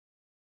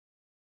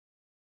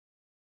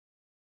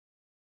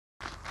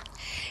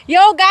Yo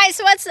guys,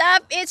 what's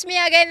up? It's me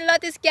again,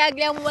 Lotus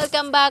Kiagliam.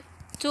 Welcome back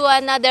to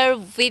another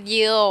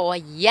video.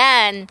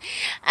 Yan.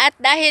 At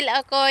dahil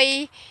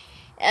ako'y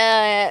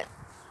uh,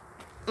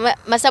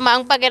 masama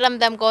ang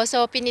pakiramdam ko,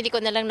 so pinili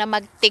ko na lang na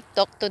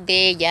mag-TikTok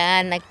today.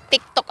 Yan.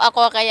 Nag-TikTok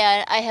ako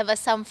kaya I have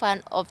some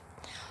fun of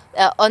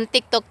on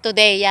TikTok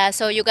today. Yeah.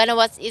 So you gonna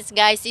watch it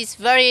guys. It's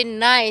very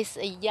nice.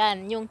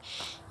 Ayan. Yung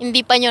hindi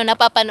pa nyo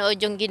napapanood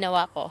yung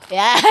ginawa ko.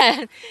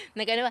 Yan.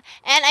 Nagano.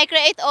 And I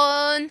create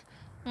on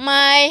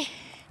my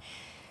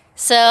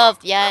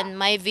yan,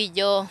 my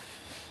video.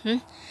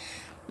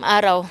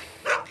 Maaraw.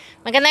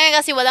 Maganda nga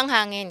kasi walang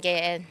hangin.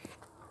 Kaya,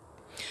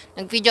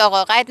 nag-video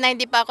ako. Kahit na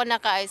hindi pa ako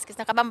naka-ayos. Kasi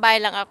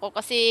nakabambay lang ako.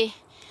 Kasi,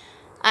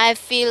 I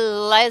feel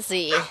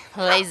lazy.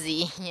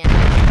 Lazy. Yan.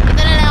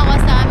 Dito na lang ako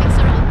sa aming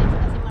surroundings.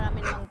 Kasi marami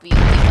namang view.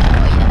 Diba?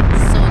 Oh, yan.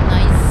 So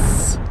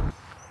nice.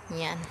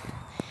 Yan.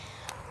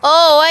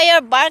 Oh, why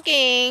you're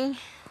barking?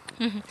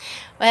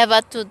 We have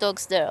two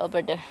dogs there,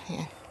 over there.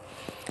 Yan.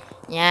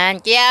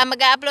 Yan. Kaya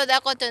mag-upload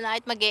ako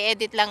tonight.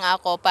 Mag-e-edit lang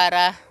ako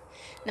para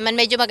naman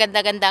medyo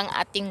maganda-ganda ang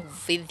ating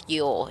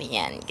video.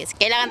 Yan. Kasi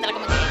kailangan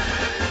talaga mag-edit.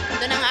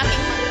 Ito na ang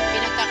aking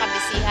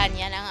pinagkakabisihan.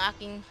 Yan ang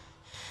aking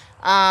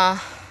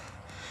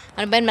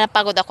ano ba yun?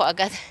 Napagod ako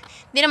agad.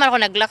 Hindi naman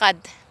ako naglakad.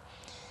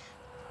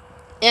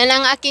 Yan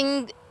ang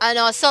aking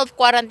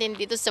self-quarantine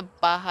dito sa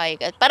bahay.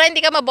 Para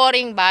hindi ka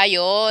maboring ba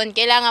yun?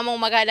 Kailangan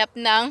mong maghanap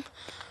ng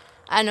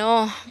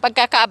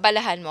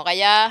pagkakaabalahan mo.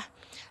 Kaya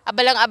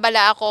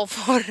abalang-abala ako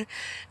for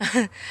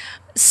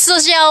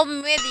social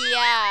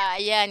media.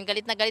 Ayan,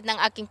 galit na galit ng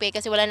aking pay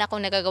kasi wala na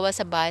akong nagagawa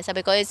sa bahay. Sabi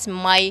ko, it's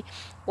my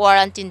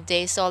quarantine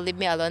day, so leave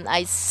me alone.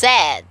 I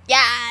said,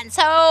 yan.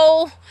 So,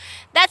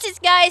 that's it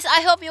guys.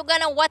 I hope you're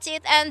gonna watch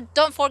it and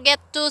don't forget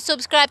to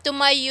subscribe to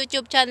my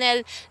YouTube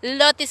channel,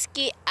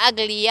 Lotiski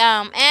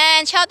Agliam.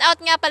 And shout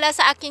out nga pala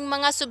sa aking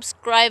mga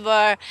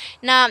subscriber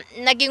na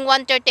naging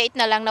 138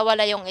 na lang,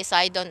 nawala yung isa.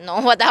 I don't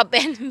know what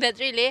happened. But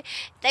really,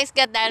 thanks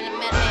God dahil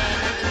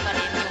nandun pa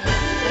rin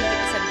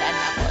yung isandaan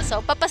ako. So,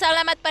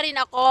 papasalamat pa rin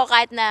ako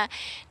kahit na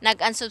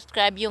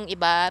nag-unsubscribe yung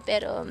iba.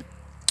 Pero,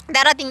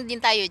 darating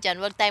din tayo dyan.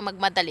 Huwag tayong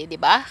magmadali, di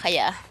ba?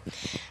 Kaya,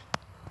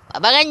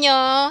 abangan nyo.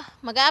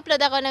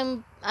 Mag-upload ako ng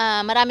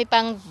marami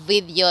pang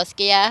videos.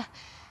 Kaya,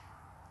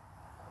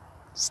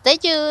 stay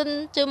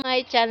tuned to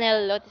my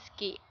channel,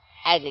 Lotiski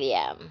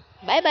Agliam.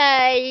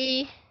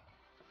 Bye-bye!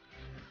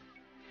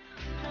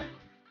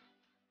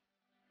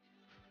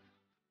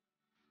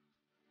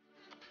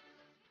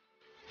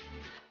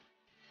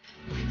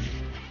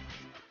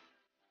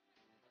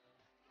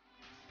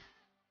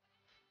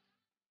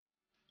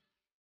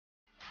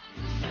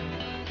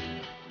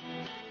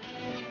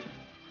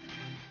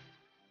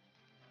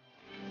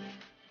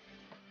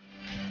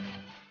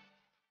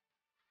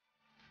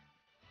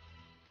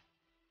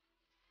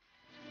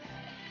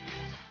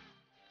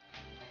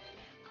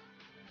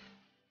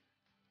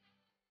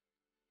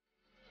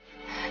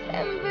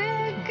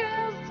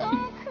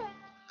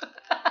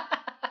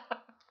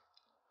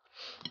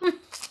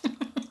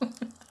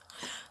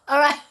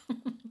 Alright.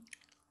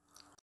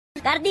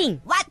 Carding!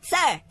 What,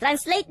 sir?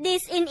 Translate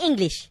this in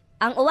English.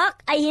 Ang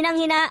uwak ay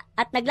hinang-hina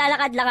at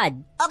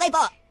naglalakad-lakad. Okay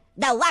po.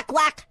 The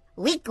wak-wak,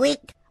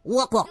 wik-wik,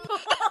 wok-wok.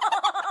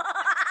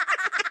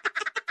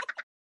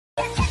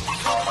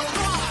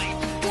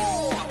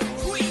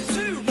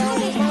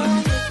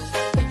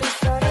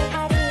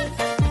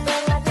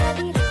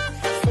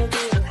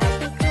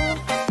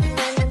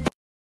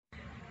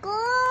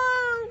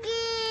 Kung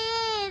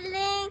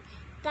giling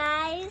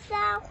tayo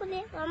sa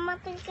huli,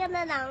 mamatay ka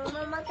na lang,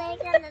 mamatay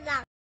ka na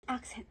lang.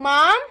 Accent.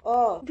 Mom?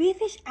 Oh,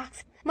 British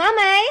accent.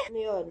 Mamay? ano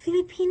yun?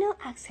 Filipino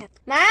accent.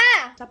 Ma!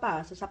 Isa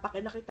pa,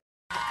 sasapakin na kita.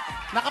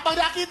 Na kapag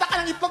nakita ka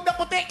ng itlog na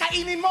puti,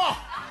 kainin mo.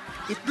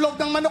 Itlog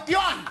ng manok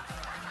yon.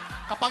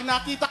 Kapag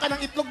nakita ka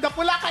ng itlog na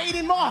pula,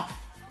 kainin mo.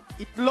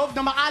 Itlog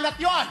na maalat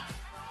yon.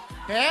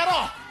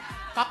 Pero,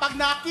 kapag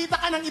nakita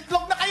ka ng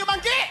itlog na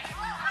kayumanggi,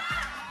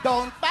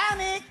 don't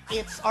panic,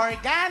 it's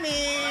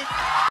organic.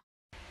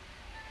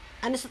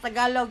 Ano sa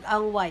Tagalog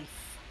ang wife?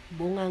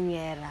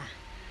 Bungangera.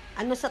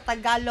 Ano sa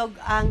Tagalog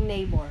ang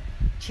neighbor?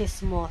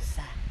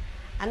 Chismosa.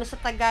 Ano sa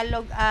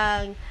Tagalog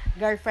ang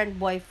girlfriend,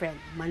 boyfriend?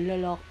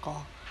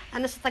 Manloloko.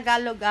 Ano sa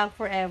Tagalog ang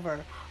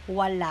forever?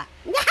 Wala.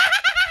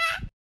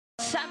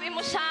 Sabi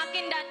mo sa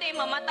akin dati,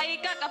 mamatay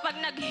ka kapag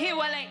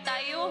naghiwalay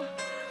tayo.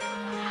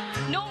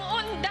 Nung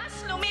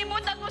undas,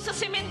 lumimot ako sa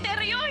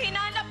sementeryo,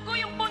 hinanap ko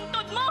yung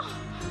puntod mo.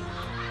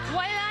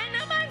 Wala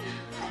naman.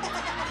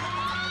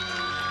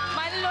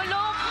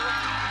 Manloloko.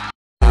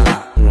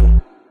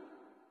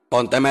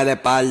 Pónteme de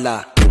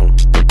espalda.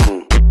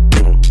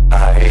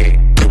 Ahí.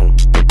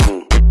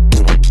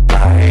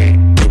 Ahí.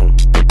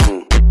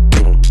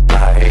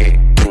 Ahí.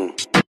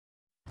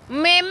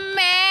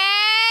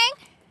 Memeng!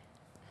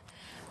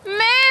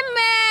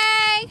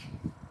 Memeng!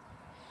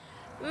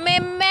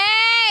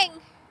 Memeng!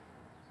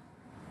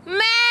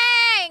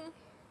 Meng!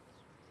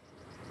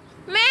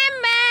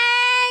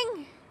 Memeng!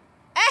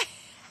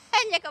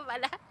 Kanya ka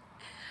pala.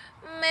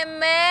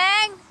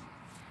 Memeng!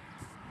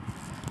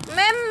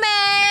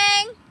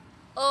 Memeng!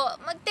 Oh,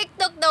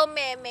 mag-TikTok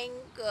memeng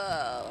ko.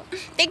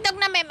 TikTok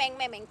na memeng,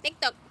 memeng.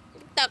 TikTok,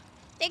 TikTok.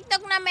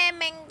 TikTok na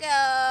memeng ko.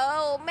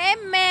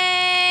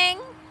 Memeng.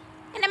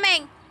 Ano,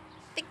 meng?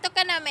 TikTok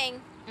ka na, meng.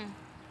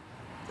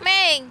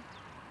 Meng,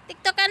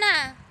 TikTok ka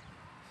na.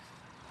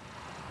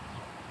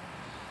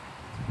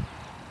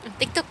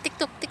 TikTok,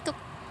 TikTok, TikTok.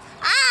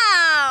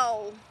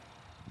 Ow!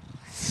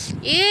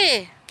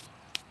 Eh.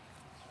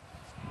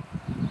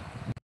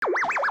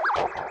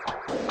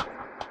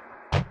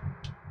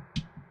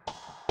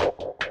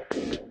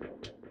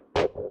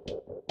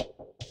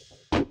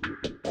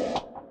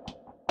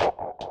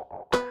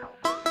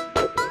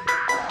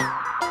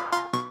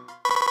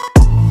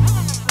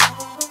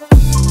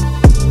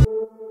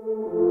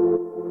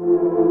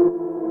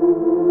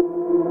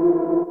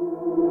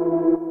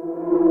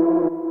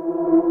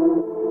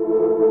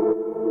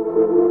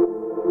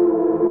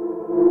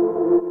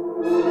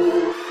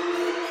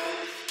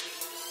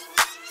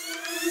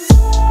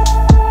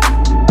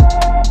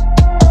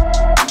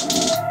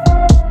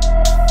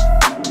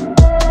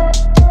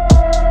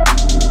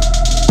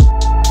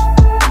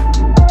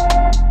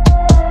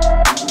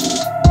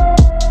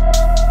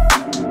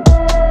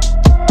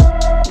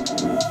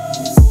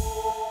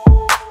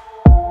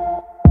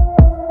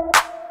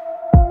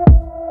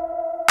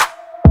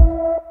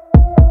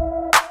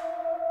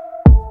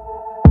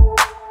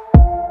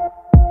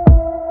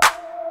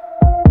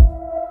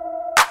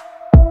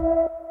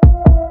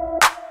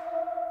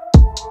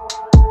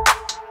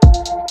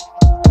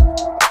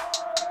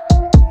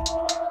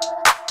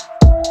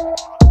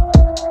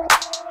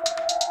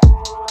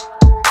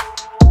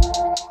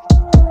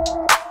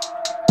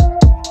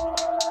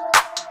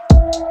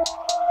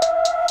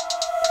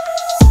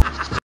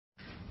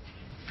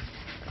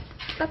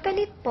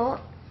 Papalit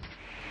po.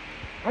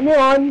 Ano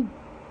yun?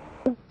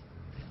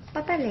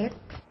 Papalit.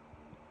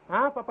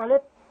 Ha?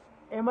 Papalit?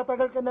 Eh,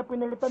 matagal ka na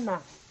pinalitan na.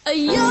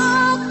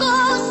 Ayoko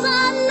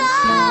sana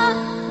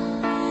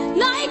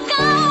na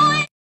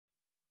ikaw.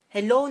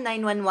 Hello,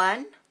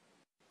 911?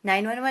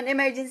 911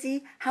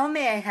 emergency, how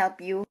may I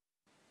help you?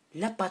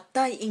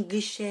 Lapatay,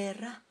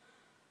 Englishera.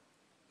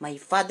 My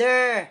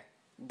father,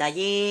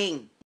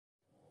 dying.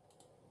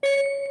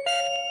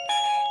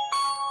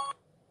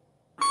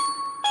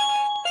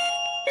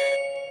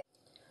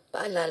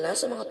 Paalala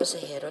sa mga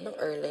pasahero ng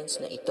airlines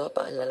na ito,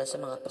 paalala sa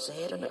mga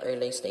pasahero ng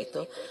airlines na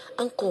ito,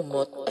 ang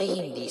kumot ay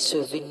hindi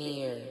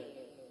souvenir.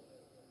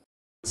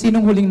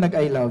 Sinong huling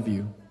nag-I love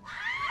you?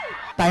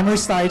 Timer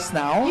starts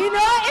now. You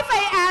know, if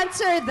I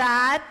answer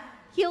that,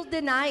 he'll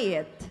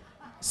deny it.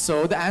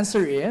 So the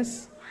answer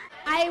is?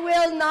 I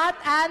will not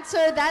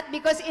answer that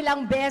because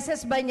ilang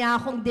beses ba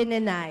niya akong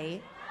dinenay?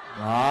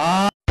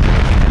 Wow.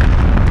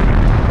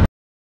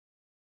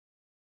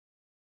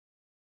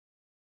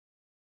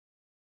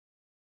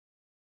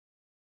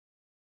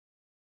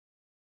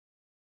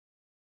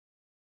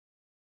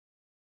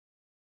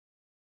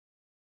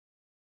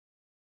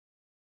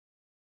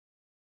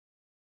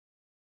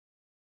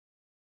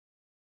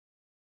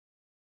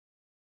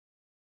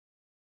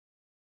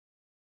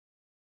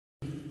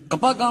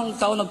 Kapag ang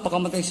tao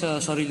nagpakamatay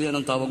sa sarili,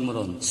 anong tawag mo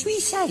ron?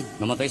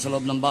 Suicide. Namatay sa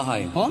loob ng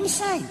bahay.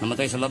 Homicide.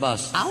 Namatay sa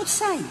labas.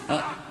 Outside.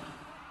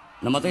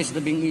 Namatay sa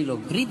tabing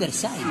ilog.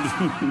 Riverside.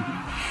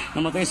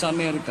 Namatay sa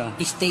Amerika.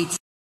 States.